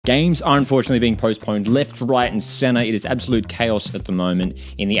Games are unfortunately being postponed left, right, and centre. It is absolute chaos at the moment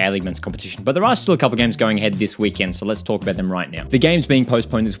in the A-League men's competition, but there are still a couple games going ahead this weekend, so let's talk about them right now. The games being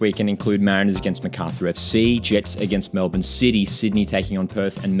postponed this weekend include Mariners against Macarthur FC, Jets against Melbourne City, Sydney taking on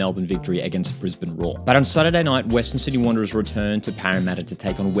Perth, and Melbourne Victory against Brisbane Roar. But on Saturday night, Western Sydney Wanderers return to Parramatta to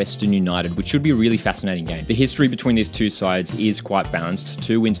take on Western United, which should be a really fascinating game. The history between these two sides is quite balanced,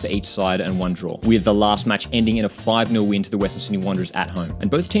 2 wins for each side and 1 draw, with the last match ending in a 5-0 win to the Western Sydney Wanderers at home. And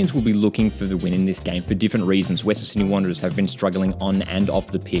both teams will be looking for the win in this game for different reasons. Western Sydney Wanderers have been struggling on and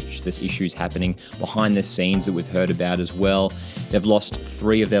off the pitch. There's issues happening behind the scenes that we've heard about as well. They've lost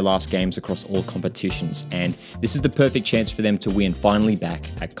 3 of their last games across all competitions, and this is the perfect chance for them to win, finally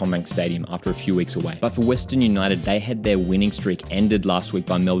back at CommBank Stadium after a few weeks away. But for Western United, they had their winning streak ended last week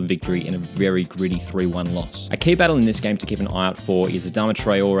by Melbourne Victory in a very gritty 3-1 loss. A key battle in this game to keep an eye out for is Adama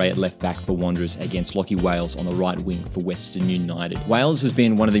Traore at left back for Wanderers against Lachie Wales on the right wing for Western United. Wales has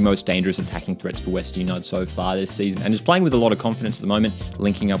been one of the most dangerous attacking threats for Western United so far this season and is playing with a lot of confidence at the moment,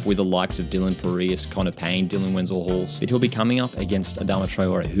 linking up with the likes of Dylan Parias, Connor Payne, Dylan Wenzel-Halls. But he'll be coming up against Adama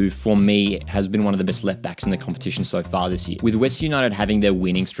Traore, who for me has been one of the best left backs in the competition so far this year. With Western United having their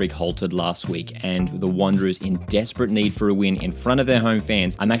winning streak halted last week and the Wanderers in desperate need for a win in front of their home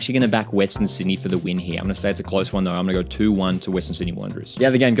fans, I'm actually going to back Western Sydney for the win here. I'm going to say it's a close one though. I'm going to go 2-1 to Western Sydney Wanderers. The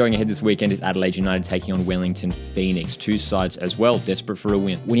other game going ahead this weekend is Adelaide United taking on Wellington Phoenix. Two sides as well desperate for a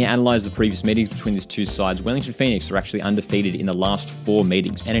win. When you analyse the previous meetings between these two sides, Wellington Phoenix are actually undefeated in the last 4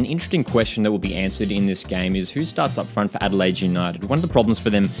 meetings. And an interesting question that will be answered in this game is who starts up front for Adelaide United. One of the problems for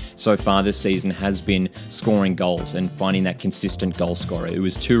them so far this season has been scoring goals and finding that consistent goal scorer. It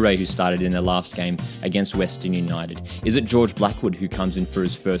was Toure who started in their last game against Western United. Is it George Blackwood who comes in for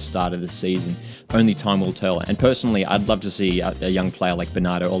his first start of the season? Only time will tell. And personally, I'd love to see a young player like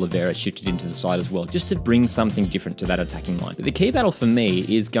Bernardo Oliveira shifted into the side as well, just to bring something different to that attacking line. But the key battle for me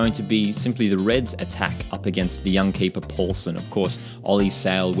is going to be simply the Reds' attack up against the young keeper Paulson. Of course, Ollie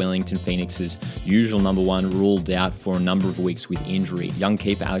Sale, Wellington Phoenix's usual number 1, ruled out for a number of weeks with injury. Young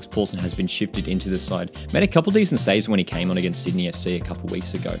keeper Alex Paulson has been shifted into the side. Made a couple decent saves when he came on against Sydney FC a couple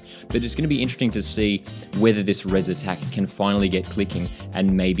weeks ago. But it's going to be interesting to see whether this Reds attack can finally get clicking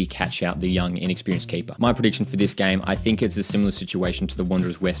and maybe catch out the young, inexperienced keeper. My prediction for this game, I think it's a similar situation to the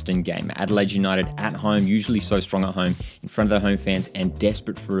Wanderers Western game. Adelaide United at home, usually so strong at home, in front of their home fans and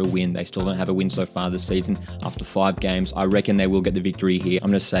desperate for a win. They still don't have a win so far this season after 5 games. I reckon they will get the victory here. I'm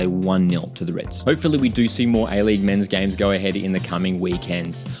going to say 1-0 to the Reds. Hopefully we do see more A-League men's games go ahead in the coming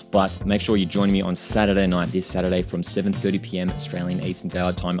weekends, but make sure you join me on Saturday night, this Saturday from 7:30 PM Australian Eastern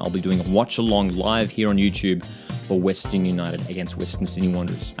Daylight Time. I'll be doing a watch along live here on YouTube for Western United against Western Sydney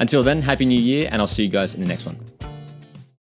Wanderers. Until then, Happy New Year, and I'll see you guys in the next one.